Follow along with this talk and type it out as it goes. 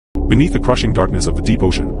Beneath the crushing darkness of the deep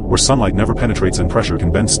ocean, where sunlight never penetrates and pressure can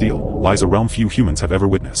bend steel, lies a realm few humans have ever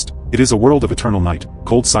witnessed. It is a world of eternal night,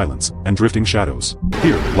 cold silence, and drifting shadows.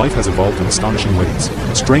 Here, life has evolved in astonishing ways.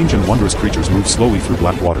 Strange and wondrous creatures move slowly through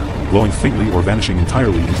black water, glowing faintly or vanishing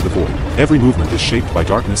entirely into the void. Every movement is shaped by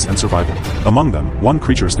darkness and survival. Among them, one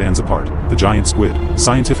creature stands apart, the giant squid,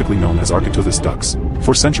 scientifically known as Architeuthis dux.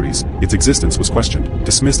 For centuries, its existence was questioned,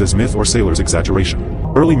 dismissed as myth or sailor's exaggeration.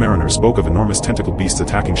 Early mariners spoke of enormous tentacle beasts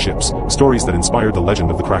attacking ships, stories that inspired the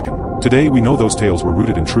legend of the Kraken. Today we know those tales were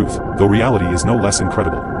rooted in truth, though reality is no less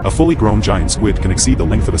incredible. A fully grown giant squid can exceed the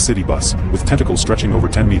length of a city bus, with tentacles stretching over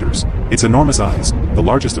 10 meters. Its enormous eyes, the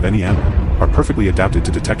largest of any animal, are perfectly adapted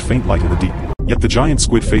to detect faint light in the deep. Yet the giant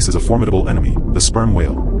squid faces a formidable enemy, the sperm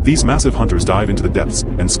whale. These massive hunters dive into the depths,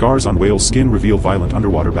 and scars on whales' skin reveal violent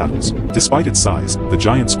underwater battles. Despite its size, the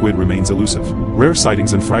giant squid remains elusive. Rare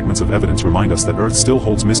sightings and fragments of evidence remind us that Earth still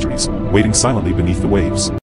holds mysteries, waiting silently beneath the waves.